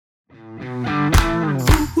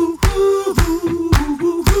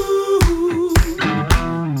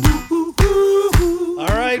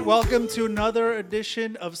Welcome to another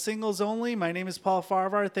edition of Singles Only. My name is Paul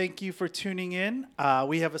Farahvar. Thank you for tuning in.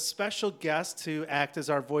 We have a special guest to act as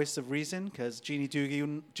our voice of reason because Jeannie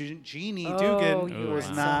Dugan was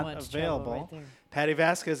not available. Right, Patti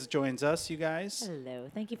Vasquez joins us, you guys. Hello.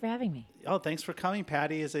 Thank you for having me. Oh, thanks for coming.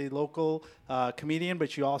 Patti is a local comedian,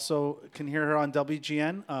 but you also can hear her on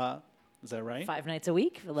WGN. Is that right? 5 nights a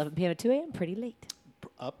week, 11 p.m. to 2 a.m., pretty late.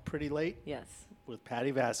 Up pretty late? Yes. With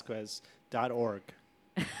PattiVasquez.org.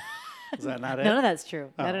 Is that not it? None of that's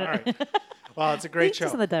true. Oh, all right. Well, it's a great show.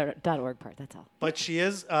 Just on the .org part, that's all. But she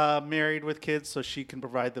is married with kids, so she can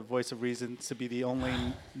provide the voice of reason to be the only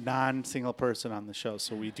non-single person on the show.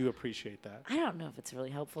 So we do appreciate that. I don't know if it's really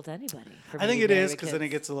helpful to anybody. I think it is because then it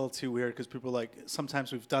gets a little too weird because people are like,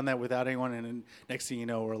 sometimes we've done that without anyone, and then next thing you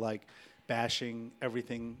know, we're like bashing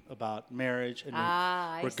everything about marriage, and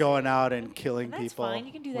we're going out and killing people. That's fine.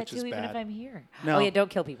 You can do that too, even if I'm here. No. Oh, yeah, don't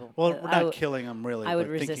kill people. Well, we're not killing them, really, I would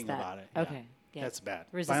but resist thinking that. about it. Okay. Yeah. That's bad.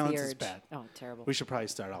 Resist Violence the urge. is bad. Oh, terrible. We should probably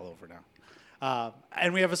start all over now.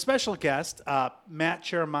 And we have a special guest, Matt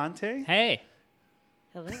Chiaramonte. Hey.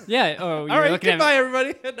 Hello. Yeah. Oh, you're all right. looking Goodbye,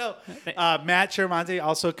 everybody. No. Matt Chiaramonte,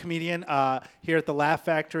 also a comedian here at the Laugh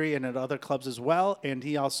Factory and at other clubs as well. And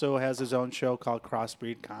he also has his own show called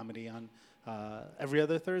Crossbreed Comedy on every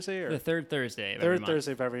other Thursday? Or? The third Thursday of every month. Third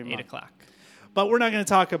Thursday of every month. 8 o'clock. But we're not going to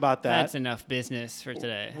talk about that. That's enough business for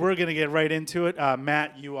today. We're going to get right into it.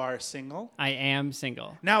 Matt, you are single. I am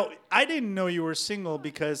single. Now, I didn't know you were single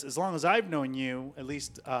because as long as I've known you, at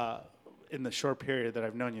least in the short period that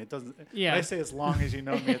I've known you, it doesn't. Yeah. When I say as long as you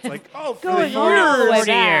know me, it's like, oh, for Going the all the way years.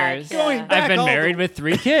 40 back. years. Going back I've been all married with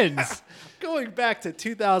 3 kids. Going back to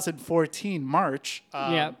 2014 March.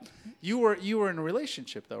 Yep. You were in a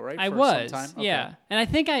relationship though, right? I for was. Some time? Okay. Yeah. And I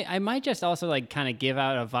think I might just also like kind of give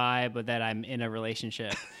out a vibe that I'm in a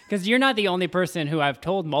relationship. Because you're not the only person who I've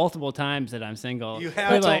told multiple times that I'm single. You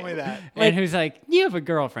have told me that. And who's like, you have a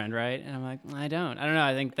girlfriend, right? And I'm like, I don't know.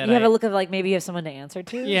 I think that You have a look of like maybe you have someone to answer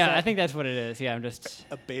to? Yeah, I think that's what it is. Yeah, I'm just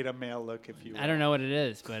a beta male look, if you will. I don't know what it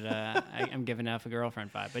is, but I'm giving off a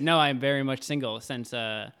girlfriend vibe. But no, I'm very much single since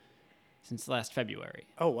last February.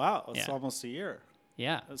 Oh, wow. It's Yeah. almost a year.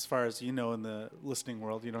 Yeah. As far as you know in the listening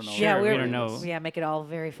world, you don't know. Sure, we don't know. Yeah, make it all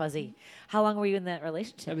very fuzzy. How long were you in that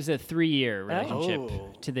relationship? It was a 3-year relationship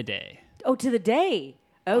Oh. to the day. Oh, to the day.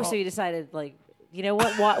 Oh, so you decided, like, you know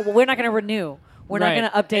what? We're not going to renew. We're not going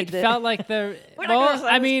to update It felt like the. We're not gonna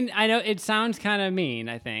Well, I mean, I know it sounds kind of mean,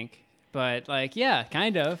 I think. But, like, yeah,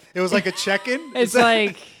 kind of. It was like a check-in? It's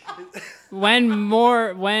like,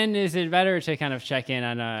 when is it better to kind of check in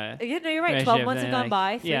on a. Yeah, no, you're right. relationship 12 months have than, gone like,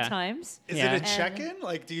 by 3 yeah. times. Is Yeah. it a check-in?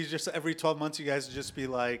 Like, do you just every 12 months you guys would just be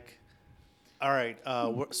like, all right,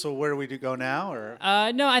 so where do we go now? Or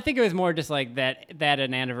No, I think it was more just like that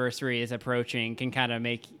an anniversary is approaching can kind of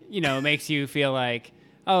makes you feel like,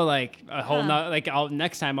 oh, like a whole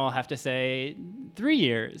next time I'll have to say 3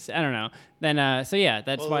 years. I don't know. Then so yeah,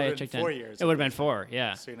 that's why I checked in. 4 years. It would have been 4,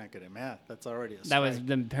 yeah. So you're not good at math. That's already a That was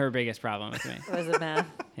strike. her biggest problem with me. Was it math?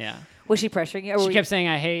 Yeah. Was she pressuring you? Or She were kept saying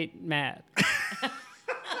I hate math.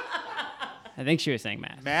 I think she was saying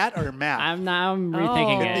math. Matt or math? I'm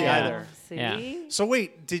rethinking Could it. be yeah. either. See? Yeah. So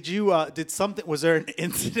wait, was there an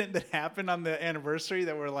incident that happened on the anniversary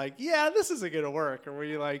that were like, yeah, this isn't going to work? Or were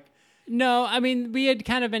you like... No, I mean, we had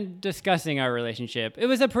kind of been discussing our relationship. It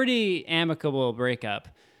was a pretty amicable breakup.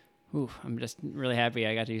 Ooh, I'm just really happy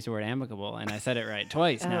I got to use the word amicable, and I said it right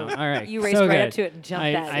twice now. All right, You raced so right good. up to it and jumped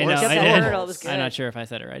I at it. I know, Jumped I that did. word, all was good. I'm not sure if I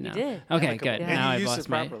said it right now. did. Okay, Amicable. good. And Now you I've used lost it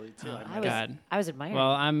my... properly, too. I I mean. was, I was admiring.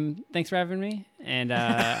 Well, thanks for having me, and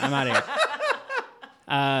I'm out of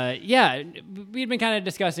here. Yeah, we'd been kind of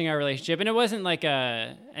discussing our relationship, and it wasn't like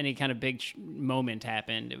any kind of big moment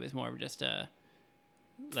happened. It was more of just a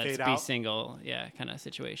let's Fade be out? single, kind of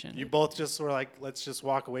situation. You both just were like, let's just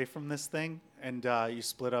walk away from this thing, and you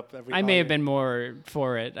split up every... I may have been more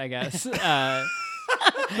for it, I guess.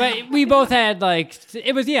 But we both had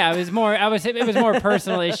it was more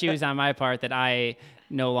personal issues on my part that I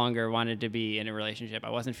no longer wanted to be in a relationship. I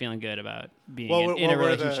wasn't feeling good about being in a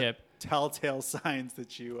relationship. Were the telltale signs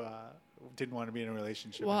that you didn't want to be in a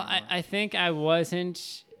relationship Well, anymore? I think I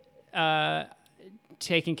wasn't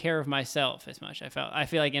taking care of myself as much. I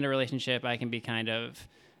feel like in a relationship I can be kind of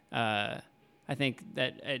I think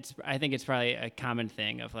it's probably a common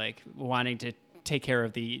thing of like wanting to take care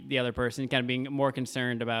of the other person, kind of being more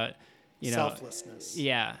concerned about selflessness.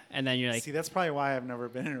 Yeah, and then you're like, see, that's probably why I've never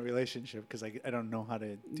been in a relationship, because I don't know how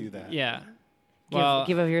to do that. yeah.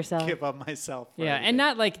 Give of yourself. Give up myself. for Yeah, everything. and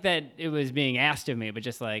not like that it was being asked of me, but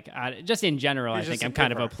just like just in general, You're I think just a I'm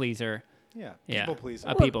kind of a giver. pleaser. Yeah, Yeah, people pleaser.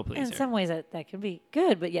 a people pleaser. In some ways, that can be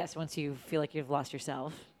good, but yes, once you feel like you've lost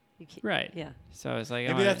yourself, Right. Yeah. So I was like,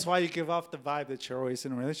 Maybe that's why you give off the vibe that you're always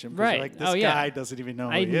in a relationship. Right. You're like, this guy doesn't even know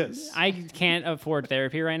who he is. I can't afford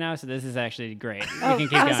therapy right now, so this is actually great. We Oh, can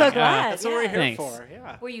keep I'm going. so glad. That's what we're here Thanks. for.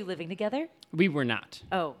 Yeah. Were you living together? We were not.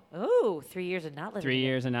 Oh, 3 years and not living 3 together.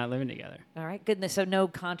 years and not living together. All right, goodness. So no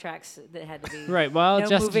contracts that had to be Right. Well, no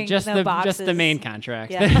just moving, just no the boxes. main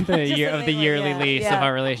contract, Yeah. the Just year the of the main yearly one, lease of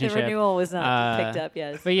our relationship. The renewal was not picked up.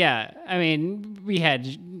 Yes. But yeah, I mean, we had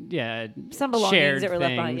Some belongings shared that were left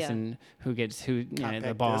things behind, yeah. and who gets who, the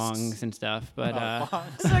Compact bongs discs. and stuff. But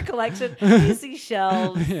It's our collection. Easy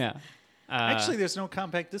shelves. yeah. Actually, there's no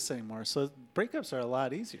compact discs anymore, so breakups are a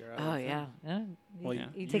lot easier. I Oh would think. yeah. Well,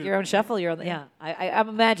 You take your own shuffle. You're on the, yeah. I'm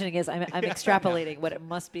imagining is I'm extrapolating what it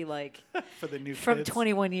must be like for the new from kids.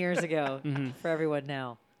 21 years ago for everyone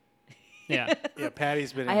now. Yeah. Yeah,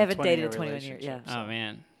 Patty's been. I in haven't a dated 20-year 21 years. Yeah. relationship, Oh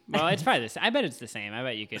man. Well, it's probably I bet it's the same. I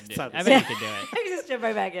bet you could do it. not the I same. bet you could do it. I just jump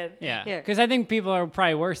right back in. Yeah. Here. Because I think people are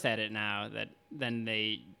probably worse at it now than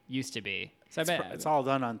they used to be. So I bet It's all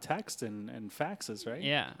done on text and faxes, right?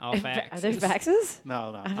 Yeah, all faxes. Are there faxes?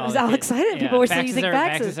 No, I was all excited. People were still using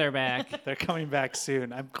faxes. Faxes are back. They're coming back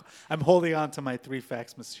soon. I'm holding on to my 3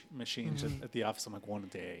 fax machines at the office. I'm like, one a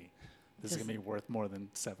day. This is gonna be worth more than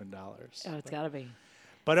 $7. Oh, it's got to be.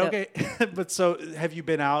 But So- okay, but so have you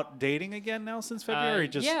been out dating again now since February? Or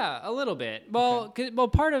just Yeah, a little bit. Well,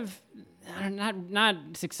 part of not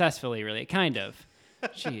successfully really, kind of.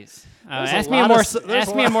 Jeez. Ask me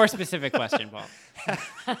a more specific question, Paul.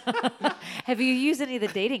 Have you used any of the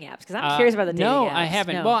dating apps? Because I'm curious about the dating no, apps. I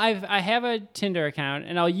haven't. No. Well, I have a Tinder account,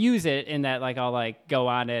 and I'll use it in that I'll go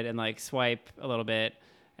on it and swipe a little bit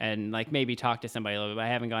and maybe talk to somebody a little bit. But I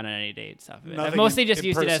haven't gone on any dates off of it. I've Nothing mostly in just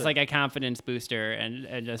used it as person. a confidence booster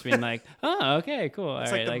and just being like, oh, okay, cool.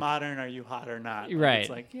 it's all like right, the modern "Are you hot or not?" Like, Right. It's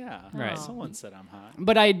like, yeah, Right. someone said I'm hot.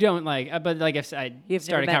 But I don't if I You've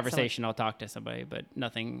start never a met conversation, I'll talk to somebody, but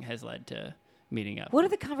nothing has led to meeting up. What are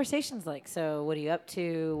the conversations like? So, what are you up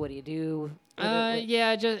to? What do you do?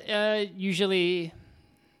 Yeah, just usually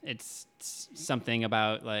it's something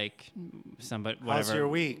about somebody. Whatever. How's your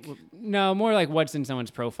week? No, more what's in someone's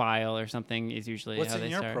profile or something is usually What's how in they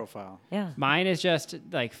your start. profile? Yeah. Mine is just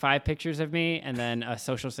 5 pictures of me and then a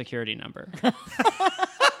social security number.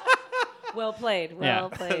 Well played. Yeah. Well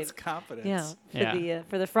played. That's confidence. Yeah.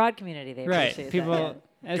 For the fraud community, they Right. appreciate People. that.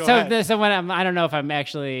 And Go so, ahead. so when I don't know if I'm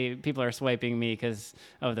actually people are swiping me because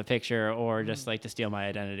of the picture or just to steal my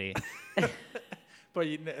identity. But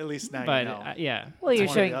at least now But you know. yeah, Well, you're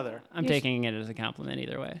One or the showing. other. I'm taking it as a compliment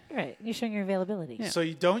either way. Right. You're showing your availability. Yeah. So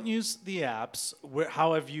you don't use the apps.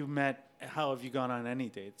 How have you met? How have you gone on any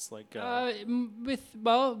dates? With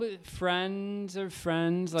friends or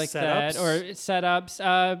friends like Setups? that or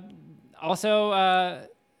setups. Also,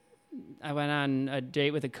 I went on a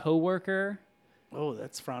date with a coworker. Oh,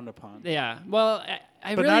 that's frowned upon. Yeah. Well,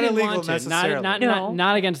 I But really not didn't illegal want to. necessarily.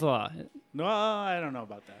 Not against the law. No, I don't know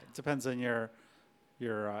about that. It depends on your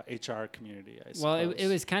HR community, I suppose. Well, it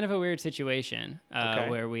was kind of a weird situation Okay.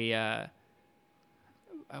 where we. I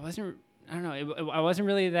wasn't. I don't know. I wasn't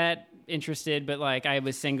really that interested, but I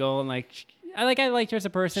was single and I liked her as a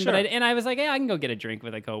person, Sure. but I was like, yeah, I can go get a drink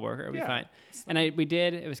with a coworker. It'll be Yeah. fine. And we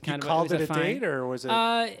did. It was You kind of called it was it a fine. date, or was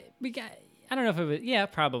it? We got. I don't know if it was. Yeah,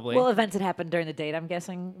 probably. Well, events that happened during the date, I'm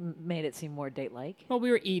guessing, made it seem more date-like. Well,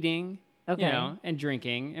 we were eating. Okay. And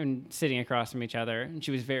drinking and sitting across from each other, and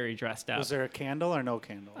she was very dressed up. Was there a candle or no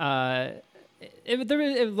candle? There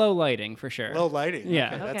was low lighting for sure. Low lighting.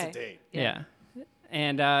 Yeah. Okay, that's a Okay. date. Yeah.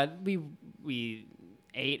 And we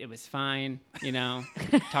ate. It was fine.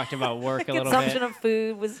 Talked about work a little Consumption bit. of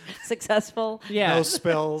food was successful. Yeah. No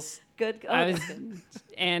spills. Good. Oh, I was, that's good.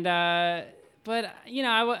 and but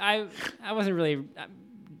I wasn't really.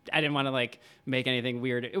 I didn't want to make anything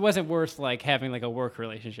weird. It wasn't worth having a work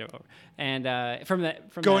relationship over. And from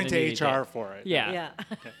Going that to immediate HR date. for it. Yeah. Yeah.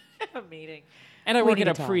 A meeting. And I We work need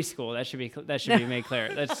at a to talk. preschool. That should be made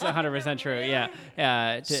clear. That's 100% true.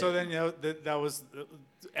 Yeah. So then that was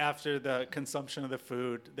after the consumption of the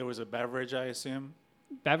food. There was a beverage, I assume,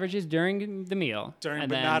 beverages during the meal. but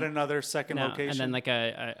and then, not another second no, location. And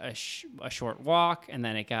then a short walk, and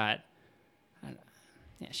then it got.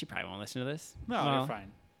 Yeah, she probably won't listen to this. no, Well, you're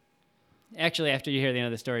fine. Actually, after you hear the end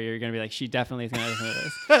of the story, you're going to be like, she definitely is going to listen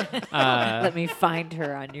to this. Let me find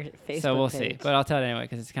her on your Facebook So we'll page. see. But I'll tell it anyway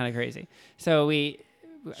because it's kind of crazy. So we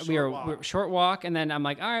were short walk, and then I'm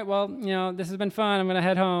like, all right, well, this has been fun. I'm going to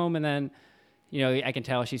head home. And then, I can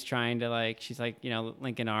tell she's trying to she's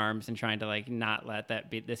linking arms and trying to not let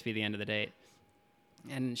this be the end of the date.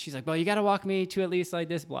 And she's like, well, you got to walk me to at least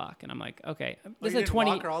this block. And I'm like, okay. This You is a didn't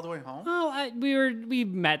 20. walk her all the way home? Oh, we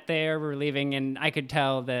met there. We were leaving, and I could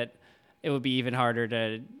tell that it would be even harder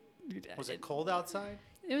to. Was it cold outside?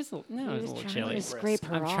 It was a little chilly. To scrape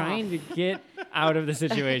her I'm off. trying to get out of the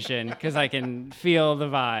situation because I can feel the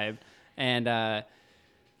vibe. And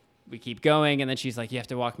we keep going, and then she's like, "You have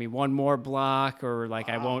to walk me one more block, or like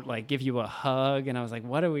I won't like give you a hug." And I was like,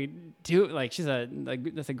 "What do we do?" Like she's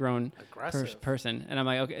that's a grown person, and I'm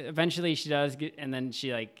like, "Okay." Eventually, she does, and then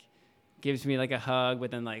she like gives me like a hug,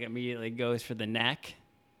 but then like immediately goes for the neck.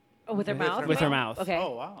 Oh, with her mouth? With her mouth. Okay.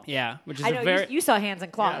 Oh, wow. Yeah, which is I know you saw hands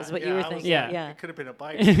and claws. What you were thinking? Yeah. It could have been a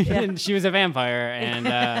bite. And she was a vampire, and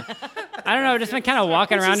I don't know, just been kind of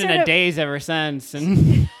walking around in a daze ever since,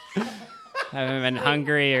 and haven't been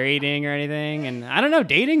hungry or eating or anything, and I don't know,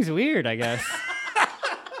 dating's weird, I guess.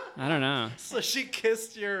 I don't know. So she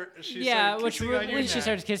kissed your. She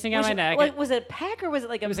started kissing on my neck. Like, was it a peck or was it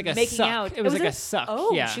like It was like a making suck. out? It was like a suck.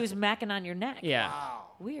 Oh, yeah. she was macking on your neck. Yeah. Wow.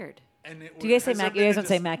 Weird. And Do you guys say mac? You guys don't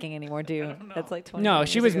say macking anymore, do you? That's like 20 No, years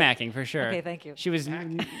she was ago. macking for sure. Okay, thank you. She was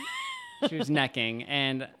necking,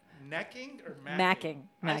 and necking or Macking.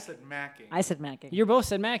 I said macking. I said macking. you both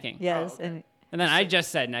said macking. Yes, okay. And then I just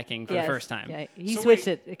said necking for the first time. Yeah, he So switched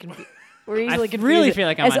wait. it. We're easily confused. really feel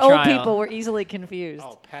like I'm As on old trial. people, we're easily confused.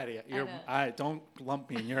 Oh, Patti, I don't lump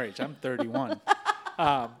me in your age. I'm 31.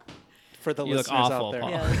 For the You look listeners awful, out there, Paul.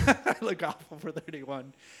 Yeah. I look awful for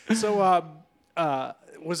 31. So,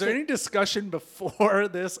 was there any discussion before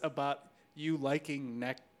this about you liking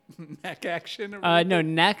neck action? Or No,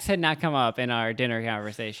 anything? necks had not come up in our dinner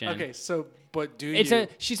conversation. Okay, so but do It's you?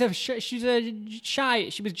 she's a shy.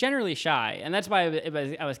 She was generally shy, and that's why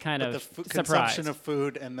I was kind but of the surprised. consumption of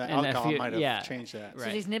food and the And alcohol few- might have yeah. changed that. So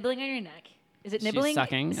Right. she's nibbling on your neck. Is it She's nibbling?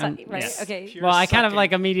 sucking. Right. Yes. Okay. Pure Well, I kind of sucking.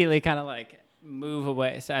 like immediately kind of like move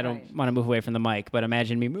away, so I don't Right. want to move away from the mic. But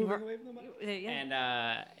imagine me moving away from the mic.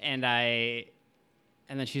 Yeah.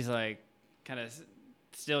 And then she's like, kind of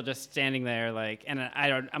still just standing there, like, and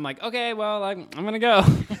I'm like, okay, well, I'm gonna go.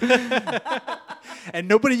 And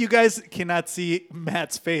nobody, you guys cannot see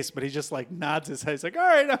Matt's face, but he just like nods his head. He's like, "All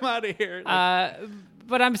right, I'm out of here." Like,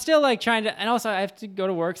 But I'm still like trying to, and also I have to go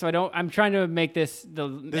to work, so I'm trying to make this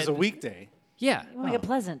this is a weekday. Yeah. You want to make it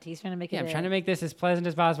pleasant. He's trying to make it. Yeah, I'm trying to make this as pleasant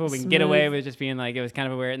as possible. We can get away with just being like, it was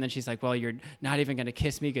kind of weird. And then she's like, well, you're not even going to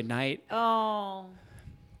kiss me goodnight. Oh.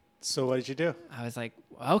 So what did you do? I was like,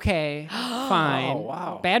 okay, fine. Oh,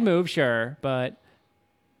 wow. Bad move, sure. But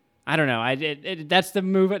I don't know. That's the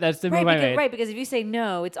move. That's the move I made. Right, because if you say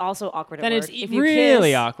no, it's also awkward at Then work. it's If you really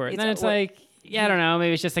kiss, awkward. Then it's like, yeah, I don't know.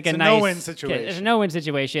 Maybe it's just like It's a a nice no-win kiss. situation. It's a no-win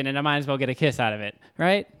situation, and I might as well get a kiss out of it,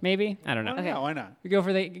 right? Maybe I don't know. Okay. Why not? We go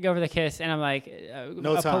for the kiss, and I'm like,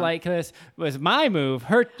 No a tongue. polite kiss was my move.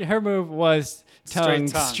 Her move was tongue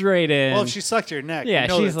straight in. Well, if she sucked your neck, yeah, you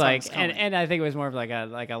know she's the tongue's like, coming. and I think it was more of like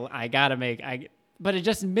a I gotta make but it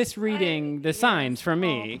just misreading the signs for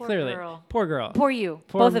me. poor Clearly, girl. poor girl. Poor you.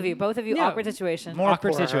 Poor- Both of you. Yeah. Awkward situation. More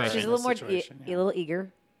awkward poor her situation. She's in a this little more situation, a little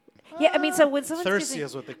eager. Yeah, I mean, so when someone's thirsty kissing-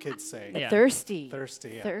 is what the kids say. Yeah. thirsty.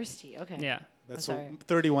 Thirsty. Yeah. Thirsty. Okay. Yeah. That's I'm what sorry.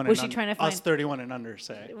 31 Was and she trying to us find- 31 and under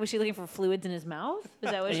say. Was she looking for fluids in his mouth?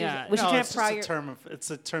 Is that what she Yeah. was? Was she No, trying it's to just pry a your? term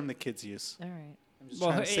it's a term the kids use. All right. I'm just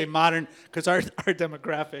Well, trying to say it- modern because our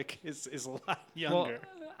demographic is a lot Well, younger.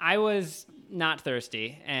 I was not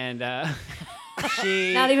thirsty, and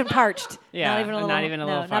she Not even parched. Yeah, Not even a little. not even a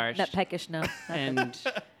little no, parched. Not peckish. No. and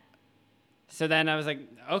so then I was like,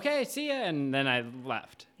 okay, see ya, and then I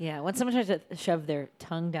left. Yeah. When someone tries to shove their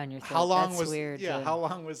tongue down your throat, How long that's was weird. yeah? dude. How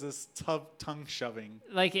long was this tongue shoving?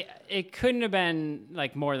 Like it couldn't have been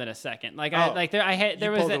like more than a second. Like Oh.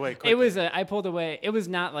 there was pulled a, away it was quickly. I pulled away. It was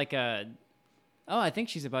not like a oh, I think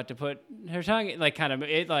she's about to put her tongue like kind of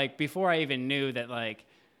it like before I even knew that like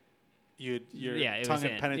Your it tongue was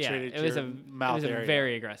had in. penetrated Yeah, it was your mouth it was area. a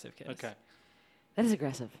very aggressive kiss. Okay. That is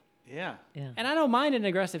aggressive. Yeah. Yeah. And I don't mind an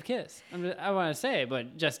aggressive kiss. I want to say,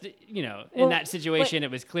 but just Well, in that situation, it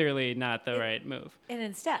was clearly not the right move. And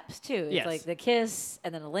in steps too. It's Yes. like the kiss,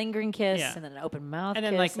 and then a lingering kiss, Yeah. and then an open mouth. And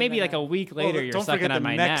then kiss, like maybe then like a week later, you're don't sucking forget on the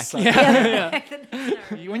my neck neck. suck.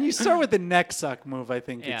 Yeah. When you start with the neck suck move, I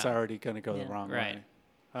think it's Yeah. already going to go Yeah. the wrong Right.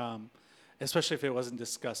 way. Especially if it wasn't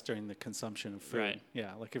discussed during the consumption of food. Right.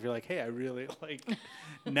 Yeah, like if you're like, hey, I really like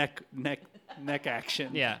neck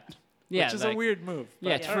action. Yeah. Yeah. Which is like- a weird move. Yeah,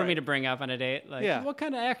 but it's all for me right. to bring up on a date. Like, Yeah. what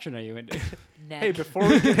kind of action are you into? neck. Hey, before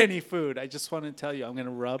we get any food, I just want to tell you, I'm going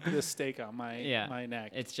to rub this steak on my Yeah. my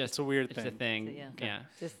neck. It's just a weird it's thing. a thing. Yeah. Yeah.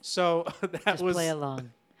 Just, So that just was play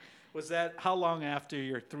along. was that how long after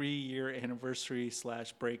your 3-year anniversary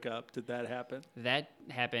 / breakup did that happen? That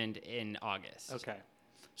happened in August. Okay,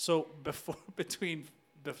 so between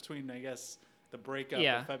I guess the breakup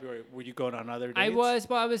Yeah. in February, were you going on other dates?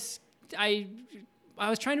 I I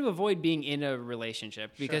was trying to avoid being in a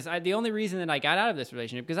relationship because the only reason that I got out of this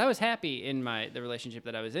relationship, because I was happy in the relationship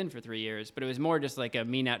that I was in for 3 years, but it was more just like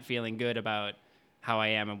me not feeling good about how I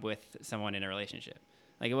am with someone in a relationship.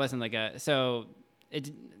 Like it wasn't like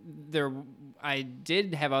I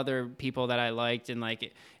did have other people that I liked, and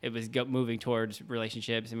like it was moving towards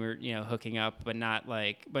relationships, and we were hooking up, but not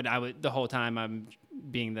like. But the whole time I'm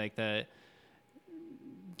being like the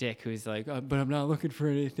dick who's like, but I'm not looking for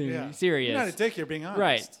anything serious. You're not a dick. You're being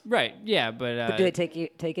honest. Right. Yeah, but do they take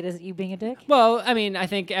it as you being a dick? Well, I mean, I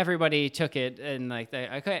think everybody took it and like,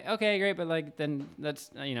 okay, great, but like then let's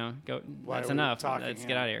go. That's enough. Let's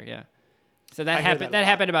get out of here. Yeah. So that happened. That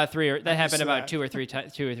happened about two or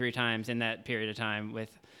three times in that period of time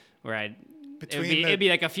where it'd be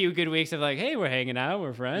like a few good weeks of like, hey, we're hanging out,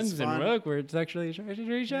 we're friends, and look, we're sexually attracted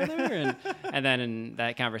to each other, and then in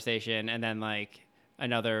that conversation, and then like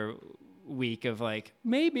another week of like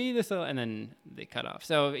maybe this, and then they cut off.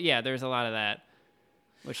 So yeah, there's a lot of that,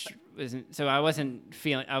 which wasn't. So I wasn't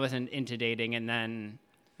into dating, and then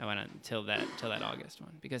I went until that August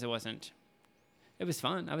one because it wasn't. It was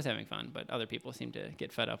fun. I was having fun, but other people seem to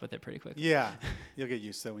get fed up with it pretty quickly. Yeah, you'll get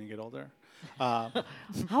used to it when you get older. How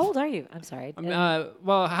old are you? I'm sorry.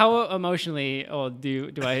 Well, how emotionally old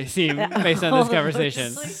do I seem based on this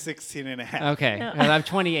conversation? 16 and a half. Okay, no. I'm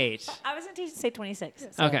 28. I was going to say 26.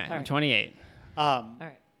 So, okay, I'm 28. All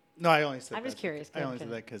right. No, I only said I'm just curious. I only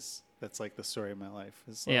said that because that's like the story of my life.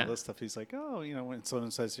 It's all this stuff. He's like, when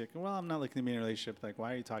someone says, well, I'm not looking to be in a relationship, like,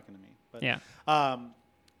 why are you talking to me? But, yeah.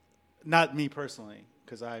 Not me personally,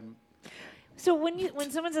 because I'm. So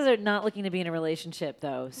when someone says they're not looking to be in a relationship,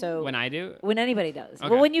 though, so when I do, when anybody does, okay.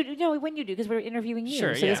 Well, when you do, because we're interviewing you,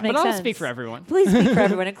 sure, so yeah. this makes sense. But I'll sense. speak for everyone. Please speak for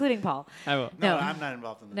everyone, including Paul. I will. No, I'm not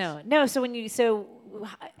involved in this. No. So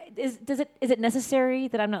is it necessary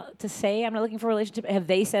that I'm not looking for a relationship? Have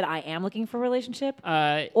they said I am looking for a relationship?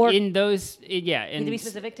 Or in those, yeah, need to be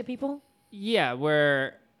specific to people. Yeah,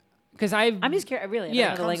 because I'm just curious. Really,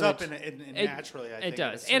 it comes up in naturally. I think it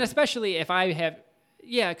does, and especially if I have.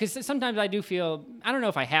 Yeah, because sometimes I do feel, I don't know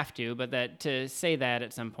if I have to, but that to say that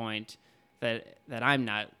at some point that I'm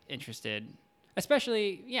not interested,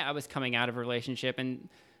 especially, I was coming out of a relationship and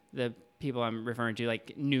the people I'm referring to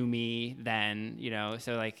like knew me then,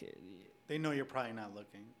 so like. They know you're probably not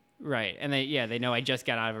looking. Right, and they know I just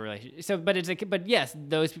got out of a relationship. So, but yes,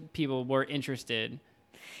 those people were interested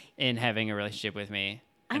in having a relationship with me.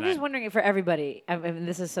 I'm just wondering for everybody. I mean,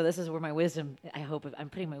 this is where my wisdom. I hope I'm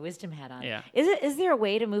putting my wisdom hat on. Yeah. Is there a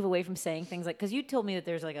way to move away from saying things like? Because you told me that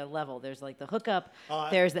there's like a level. There's like the hookup.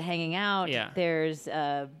 There's the hanging out. Yeah. There's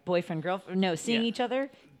boyfriend girlfriend. No, seeing each other.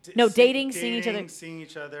 Dating, seeing each other. Seeing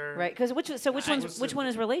each other. Right. Because which one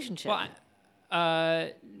is relationship? Well,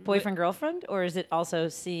 boyfriend girlfriend, or is it also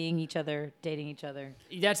seeing each other, dating each other?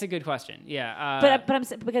 That's a good question. Yeah. But I'm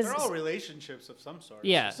because they're all relationships of some sort.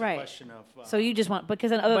 Yeah. It's just a question of. So you just want then you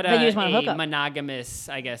just want to hook up. Monogamous,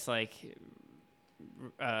 I guess, like.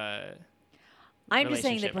 I'm just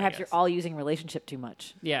saying that perhaps you're all using relationship too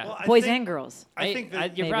much. Yeah. Well, boys and girls. I think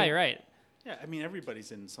that you're probably right. Yeah, I mean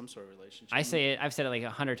everybody's in some sort of relationship. I've said it like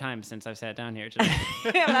 100 times since I've sat down here today.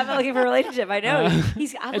 Yeah, but I'm not looking for a relationship. I know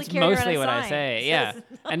he's it's mostly what I say. Yeah,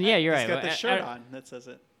 and yeah, you're right. He's got the shirt on that says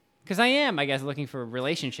it. Because I am, I guess, looking for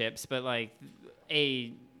relationships, but like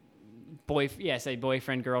a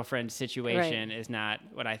boyfriend girlfriend situation is not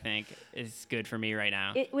what I think is good for me right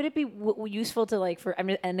now. Would it be useful to like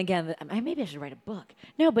and again, maybe I should write a book.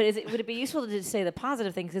 No, but would it be useful to just say the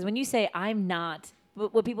positive things? Because when you say I'm not.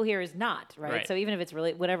 What people hear is not, right? So even if it's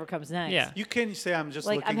really whatever comes next. You can say I'm just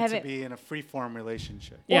looking to be in a free-form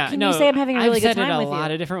relationship. Well, can you say I'm having a really good time with you? I've said it a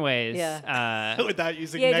lot of different ways. Yeah. Without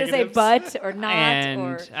using negatives. Yeah, just say but or not.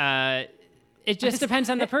 And it just depends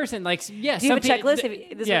on the person. Like, yes. Do you have a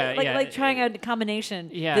checklist? Like trying a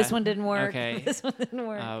combination. Yeah. This one didn't work. Okay. This one didn't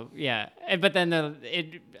work. Yeah. But then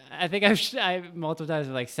I think I've multiple times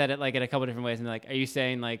like said it like in a couple different ways. And like, are you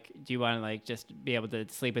saying like, do you want to like just be able to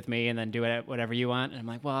sleep with me and then do whatever you want? And I'm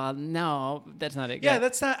like, well, no, that's not it. Yeah,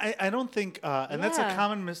 that's not. I don't think. And that's a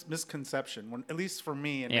common misconception. At least for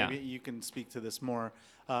me, and maybe you can speak to this more.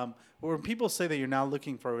 When people say that you're not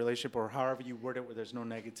looking for a relationship or however you word it, where there's no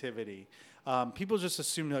negativity. People just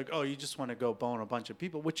assume like, oh, you just want to go bone a bunch of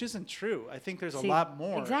people, which isn't true. I think there's a lot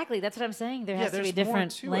more. Exactly, that's what I'm saying. There has to be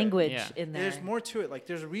different language in there. There's more to it. Like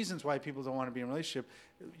there's reasons why people don't want to be in a relationship.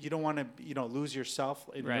 You don't want to, lose yourself.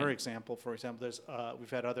 In your example, for example, there's we've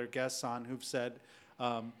had other guests on who've said,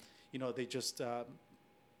 they just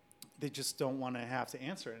don't want to have to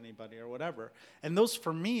answer anybody or whatever. And those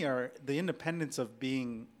for me are the independence of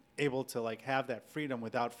being able to like have that freedom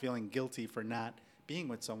without feeling guilty for not being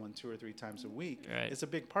with someone 2 or 3 times a week. Right. It's a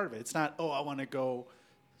big part of it. It's not, I want to go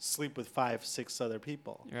sleep with 5, 6 other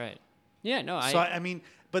people. Right. Yeah, no, So I mean,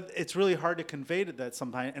 but it's really hard to convey to that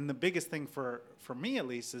sometimes. And the biggest thing for me at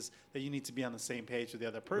least is that you need to be on the same page with the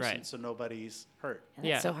other person, so nobody's hurt. And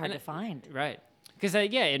that's so hard to find. Right. Because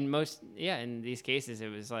in these cases, it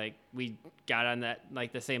was like we got on that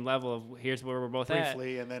like the same level of here's where we're both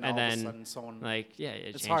briefly, at, and then all of a sudden someone it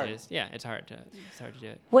changes. Hard. Yeah, it's hard to do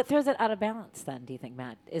it. What throws it out of balance then? Do you think,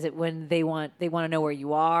 Matt? Is it when they want to know where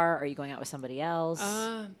you are? Are you going out with somebody else?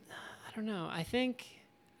 I don't know. I think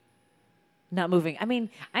not moving. I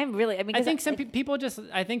mean, I think some people just.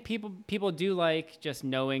 I think people do like just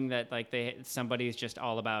knowing that like somebody's just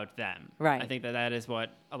all about them. Right. I think that is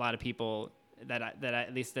what a lot of people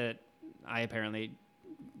at least I apparently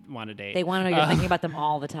want to date. They want to know you're thinking about them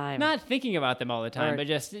all the time. Not thinking about them all the time, but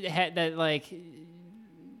just that like,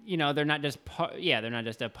 they're not just they're not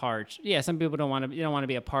just a part. Yeah, some people don't want to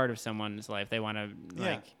be a part of someone's life. They want to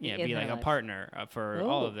be like a partner for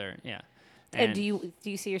all of their And do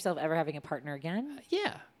you see yourself ever having a partner again?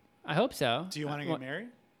 Yeah, I hope so. Do you want to get married?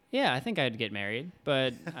 Yeah, I think I'd get married,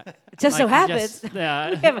 but it just so happens. we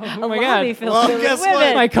have a lobby filled with guess women.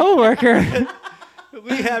 what? My coworker.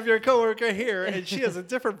 We have your coworker here, and she has a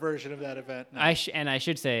different version of that event. No. I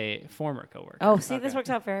should say former coworker. Oh, see, this works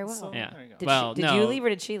out very well. So, yeah. Did you leave or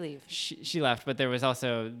did she leave? She left, but there was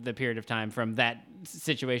also the period of time from that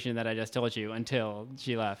situation that I just told you until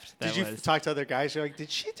she left. Did you talk to other guys? You're like,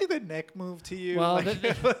 did she do the neck move to you? Well,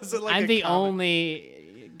 I'm the only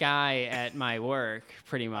guy at my work,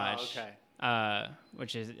 pretty much. Oh, okay.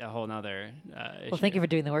 Which is a whole nother issue. Well, thank you for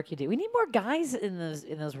doing the work you do. We need more guys in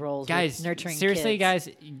those roles. Guys, with nurturing seriously, kids.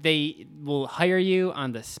 guys, they will hire you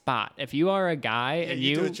on the spot. If you are a guy and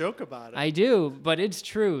you do a joke about it. I do, but it's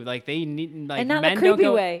true. Like they need and not men in a creepy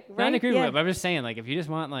don't go, way, right? Not in a creepy way. But I'm just saying, like, if you just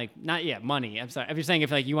want not money. I'm sorry. If you're saying if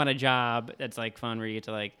like you want a job that's like fun where you get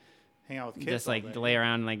to like hang out with kids, just like lay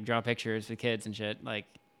around and like draw pictures with kids and shit, like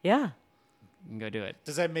yeah. You can go do it.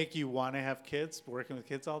 Does that make you want to have kids, working with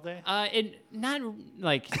kids all day? It not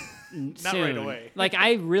like not soon. right away. Like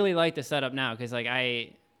I really like the setup now because like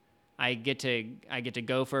I get to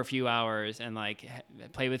go for a few hours and like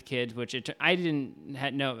play with kids, which I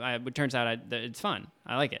didn't know. It turns out it's fun.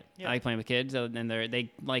 I like it. Yeah. I like playing with kids, and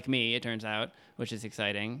they like me. It turns out, which is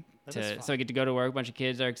exciting. So I get to go to work. A bunch of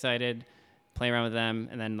kids are excited. Play around with them,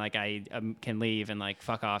 and then like I can leave and like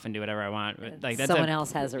fuck off and do whatever I want. Like someone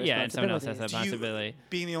else has a responsibility. Yeah, and someone else has a responsibility.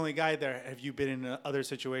 Being the only guy there, have you been in other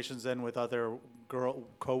situations then with other girl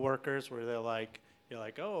coworkers where you're like,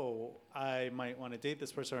 oh, I might want to date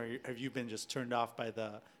this person, or have you been just turned off by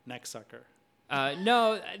the neck sucker?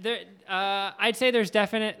 No, I'd say there's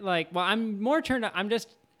definite like. Well, I'm more turned on. I'm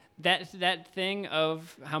just. That thing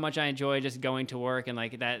of how much I enjoy just going to work and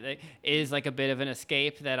like that is like a bit of an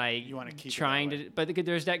escape that you want to keep trying to. But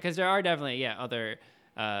because there are definitely other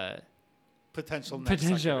potential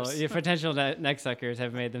neck suckers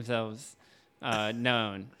have made themselves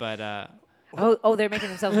known. But they're making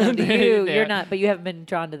themselves known to you. You're not, but you haven't been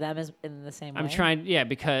drawn to them in the same way. I'm trying,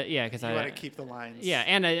 because you want to keep the lines. Yeah,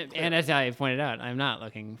 and as I pointed out, I'm not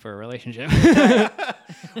looking for a relationship.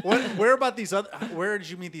 Where did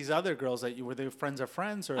you meet these other girls that you were? They friends of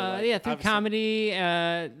friends or? Through comedy.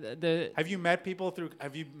 Have you met people through?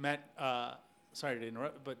 Have you met? Sorry to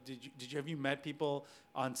interrupt, but have you met people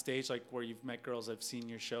on stage like where you've met girls that've seen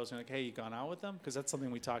your shows and like, hey, you gone out with them? Because that's something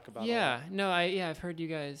we talk about. Yeah, no, I've heard you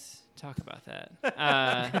guys talk about that.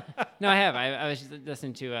 No, I have. I was just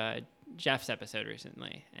listening to Jeff's episode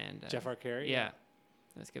recently, and Jeff Arcari. Yeah,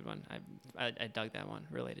 that's a good one. I dug that one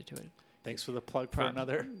related to it. Thanks for the plug for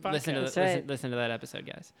another podcast. Listen to that episode,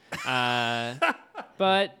 guys.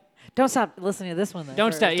 But. Don't stop listening to this one, though.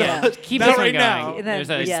 Don't stop. Yeah, keep this one going. Now.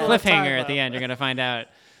 There's a cliffhanger at the end. You're going to find out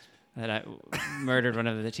that I murdered one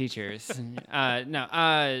of the teachers. What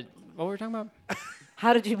were we talking about?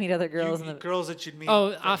 How did you meet other girls? Girls that you'd meet.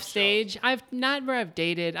 Oh, off stage. I've not where I've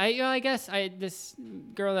dated. I guess this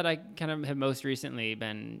girl that I kind of have most recently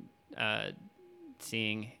been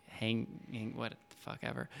seeing, hanging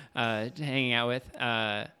out with.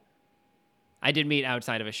 I did meet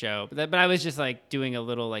outside of a show, but I was just like doing a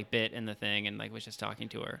little like bit in the thing and like was just talking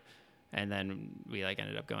to her, and then we like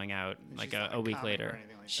ended up going out like a week later.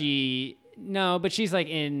 But she's like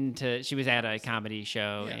she was at a comedy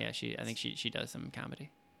show. Yeah, I think she does some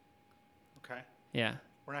comedy. Okay. Yeah.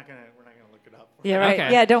 We're not gonna look it up. Yeah, right.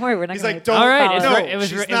 Okay. Yeah, don't worry. We're not. He's gonna like, don't. All right. No,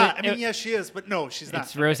 she's not. I mean, yes, she is, but no, she's not.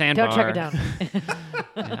 It's Roseanne Don't Barr. Don't track her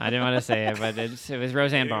down. I didn't want to say it, but it was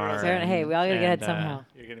Roseanne Barr. Hey, we all gotta get it somehow.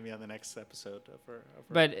 You're going to be on the next episode of her.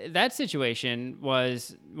 But that situation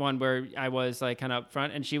was one where I was like kind of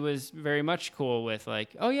upfront, and she was very much cool with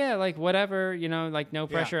like, oh yeah, like whatever, like no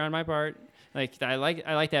pressure on my part. Like I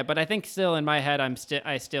like that, but I think still in my head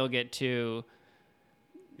I still get too.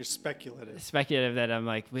 You're speculative. Speculative that I'm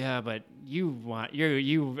like, yeah, but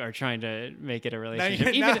you are trying to make it a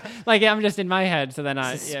relationship. Like I'm just in my head, so then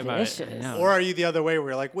Or are you the other way where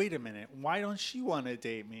you're like, wait a minute, why don't she want to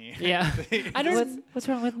date me? Yeah. I don't. What's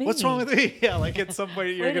wrong with me? What's wrong with me? Yeah, like at some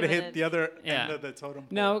point you're gonna hit the other end of the totem pole.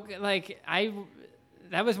 No, like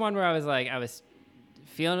that was one where I was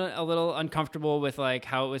feeling a little uncomfortable with like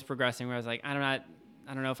how it was progressing. Where I was like, I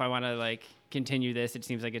don't know if I want to like continue this. It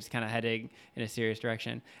seems like it's kind of heading in a serious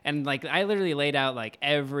direction. And like I literally laid out like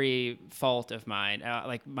every fault of mine,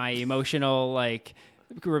 like my emotional like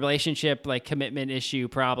relationship like commitment issue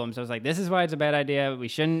problems. I was like, this is why it's a bad idea. We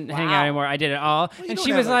shouldn't hang out anymore. I did it all. Well, and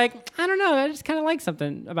she was like, I don't know. I just kind of like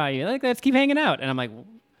something about you. Like, let's keep hanging out. And I'm like,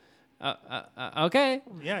 okay.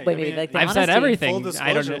 Yeah, I've said everything. Full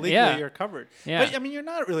disclosure, legally you're covered. Yeah. But I mean, you're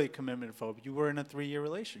not really a commitment phobe. You were in a 3-year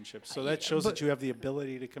relationship, so that shows that you have the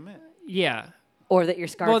ability to commit. Yeah. Or that you're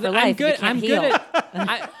scarred for life. I'm good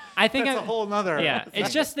at. I think that's a whole nother. Yeah,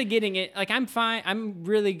 it's just the getting it. Like I'm fine. I'm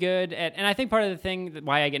really good at, and I think part of the thing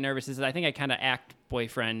why I get nervous is that I think I kind of act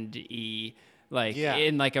boyfriend-y, like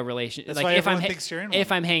in like a relationship. That's like why everyone thinks you're in one.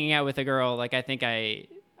 If I'm hanging out with a girl, like I think do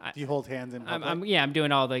you hold hands in public? I'm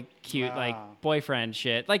doing all the cute like boyfriend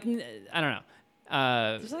shit. Like I don't know.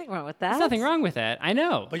 There's nothing wrong with that. There's nothing wrong with that. I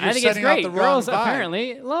know. But you're I think it's great. Girls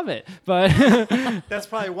apparently love it. But that's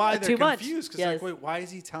probably why they're too confused. Because like, wait, why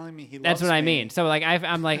is he telling me he loves me? That's what I mean. So like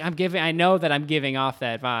I'm giving. I know that I'm giving off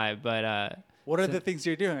that vibe, but. What are the things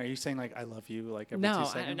you're doing? Are you saying like I love you like every 2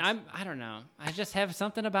 seconds? No, I don't know. I just have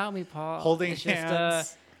something about me, Paul. Holding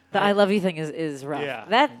hands. The I love you thing is rough. Yeah.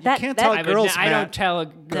 That can't tell girls. I don't tell a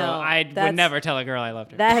girl. No, I would never tell a girl I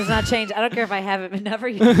loved her. That has not changed. I don't care if I haven't. Never.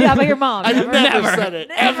 Yeah, but your mom. I never said it.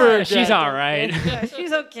 Ever. She's all right.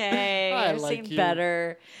 She's okay. I've seen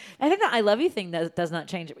better. I think the I love you thing does not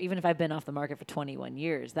change, even if I've been off the market for 21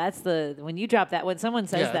 years. That's when you drop that, when someone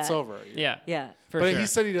says that. it's over. Yeah. But he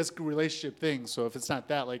said he does relationship things, so if it's not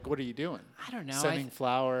that, like, what are you doing? I don't know. Sending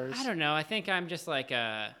flowers? I don't know. I think I'm just like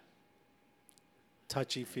a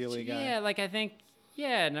touchy-feely guy. Yeah, like I think,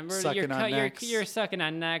 you're sucking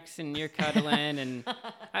on necks and you're cuddling. And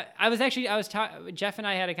Jeff and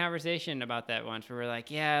I had a conversation about that once where we're like,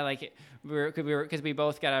 because we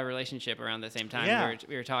both got a relationship around the same time. Yeah.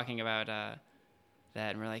 We were talking about that,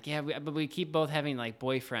 and we're like, but we keep both having like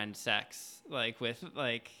boyfriend sex, like with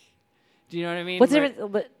like. Do you know what I mean? What's the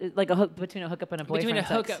difference, like between a hookup and a boyfriend? Between a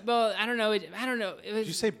hookup, well, I don't know. It was. Did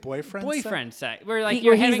you say boyfriend? Boyfriend sex. Where like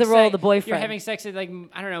he's the role of the boyfriend. You're having sex at, like,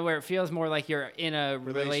 I don't know, where it feels more like you're in a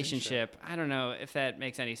relationship. I don't know if that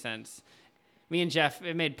makes any sense. Me and Jeff,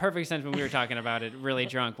 it made perfect sense when we were talking about it, really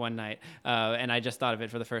drunk one night, and I just thought of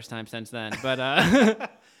it for the first time since then. But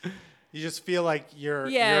you just feel like you're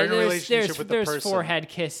in a relationship with the person. There's forehead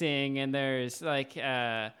kissing, and there's like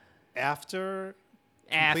after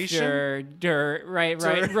right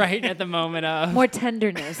at the moment of more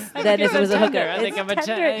tenderness than if it was a hookup. I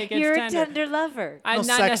think you're a tender lover. No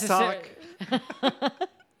sex talk.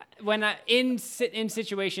 When in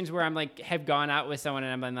situations where I'm like have gone out with someone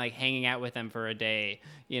and I'm like hanging out with them for a day,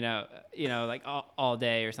 like all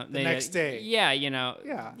day or something. The next day. Yeah.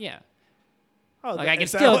 Yeah. Oh, like I can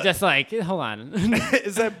still just like hold on.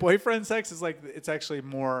 Is that boyfriend sex? Is like it's actually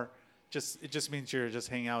more. It just means you're just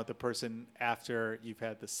hanging out with the person after you've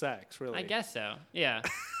had the sex, really. I guess so. Yeah.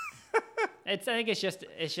 I think it's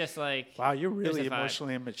just like. Wow, you're really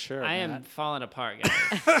emotionally immature. I am falling apart,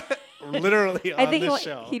 guys. Literally on this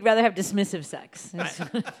show. He'd rather have dismissive sex.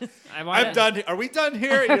 I'm done. Are we done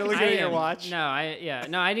here? You're looking at your watch. No,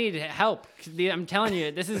 I need help. I'm telling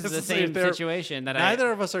you, this is the same situation that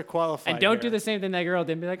neither of us are qualified. And don't do the same thing that girl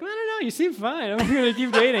did. Be like, I don't know. You seem fine. I'm going to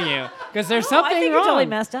keep dating you because there's something I think wrong. You're totally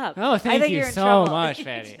messed up. Oh, thank you so much,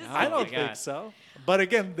 Patti. I don't think so. But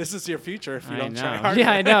again, this is your future if you don't try hard.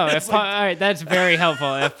 Yeah, I know. All right, that's very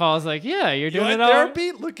helpful. If Paul's like, you're doing it all right.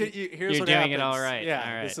 Therapy? Look at you. Here's you're what doing happens. It all right. Yeah,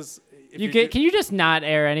 all right. This is. Can you just not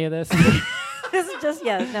air any of this? This is just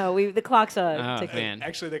the clock's on. Oh man.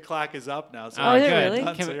 Actually, the clock is up now. So is it really?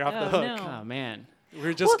 Done, so you're off the hook. No. Oh man.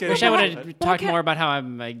 We're just kidding. Wish I would have talked more about how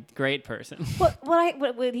I'm a great person.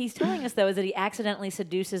 What he's telling us though is that he accidentally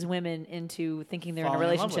seduces women into thinking they're in a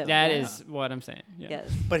relationship. That is what I'm saying. Yeah.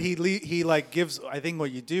 Yes. But he like gives. I think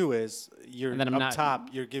what you do is you're up top.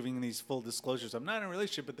 You're giving these full disclosures. I'm not in a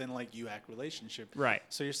relationship, but then like you act relationship. Right.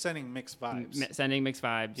 So you're sending mixed vibes. Sending mixed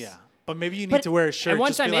vibes. Yeah. But maybe you need to wear a shirt. And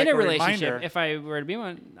once just I'm be in like a relationship, reminder. if I were to be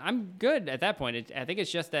one, I'm good at that point. I think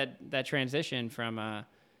it's just that transition from.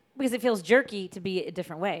 Because it feels jerky to be a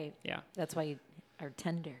different way. Yeah. That's why you are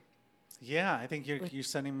tender. Yeah, I think you're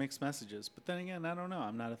sending mixed messages. But then again, I don't know.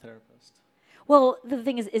 I'm not a therapist. Well, the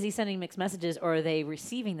thing is he sending mixed messages or are they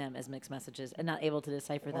receiving them as mixed messages and not able to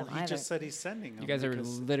decipher them He either? just said he's sending them. You guys are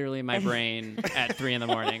literally my brain at 3 a.m.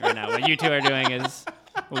 right now. What you two are doing is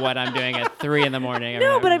what I'm doing at 3 a.m.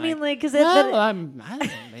 No, but I mean, because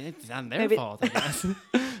it's not their fault. I guess.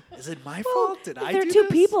 Is it my fault? Did I do there are this? two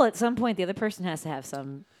people at some point. The other person has to have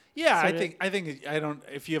some. Yeah, I think I don't.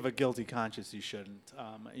 If you have a guilty conscience, you shouldn't.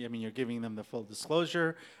 I mean, you're giving them the full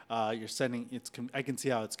disclosure. You're sending. I can see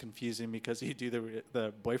how it's confusing because you do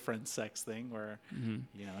the boyfriend sex thing where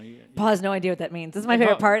you know. Paul has no idea what that means. This is my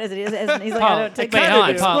favorite part. As it is, and he's like, Paul, I don't take wait, time hold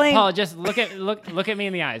to on, Paul, explain. Paul, just look at me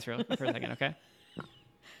in the eyes for a second, okay?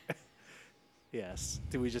 Yes.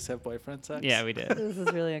 Did we just have boyfriend sex? Yeah, we did. This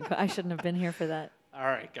is really. I shouldn't have been here for that. All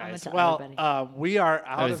right, guys. tell Well, everybody. we are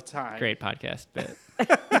That out was of time. Great podcast, but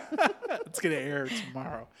It's going to air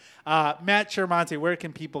tomorrow. Matt Chiaramonte, where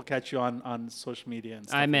can people catch you on social media and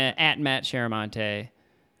stuff? I'm at Matt Chiaramonte,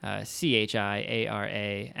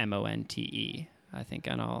 ChiaraMonte, I think,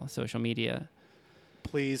 on all social media.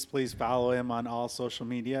 Please follow him on all social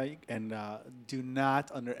media and do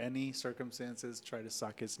not, under any circumstances, try to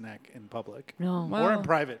suck his neck in public. No. Or in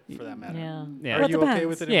private, for that matter. Yeah. Yeah. Are Well, it you okay depends.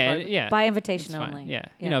 with it in Yeah, private? yeah. By invitation It's fine. only. Yeah.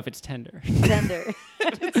 You know, if it's tender. Tender.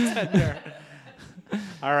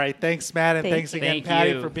 All right. Thanks, Matt, and thanks again, Thank Patti,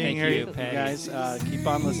 you. for being Thank here. you, Patti. guys, keep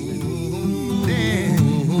on listening.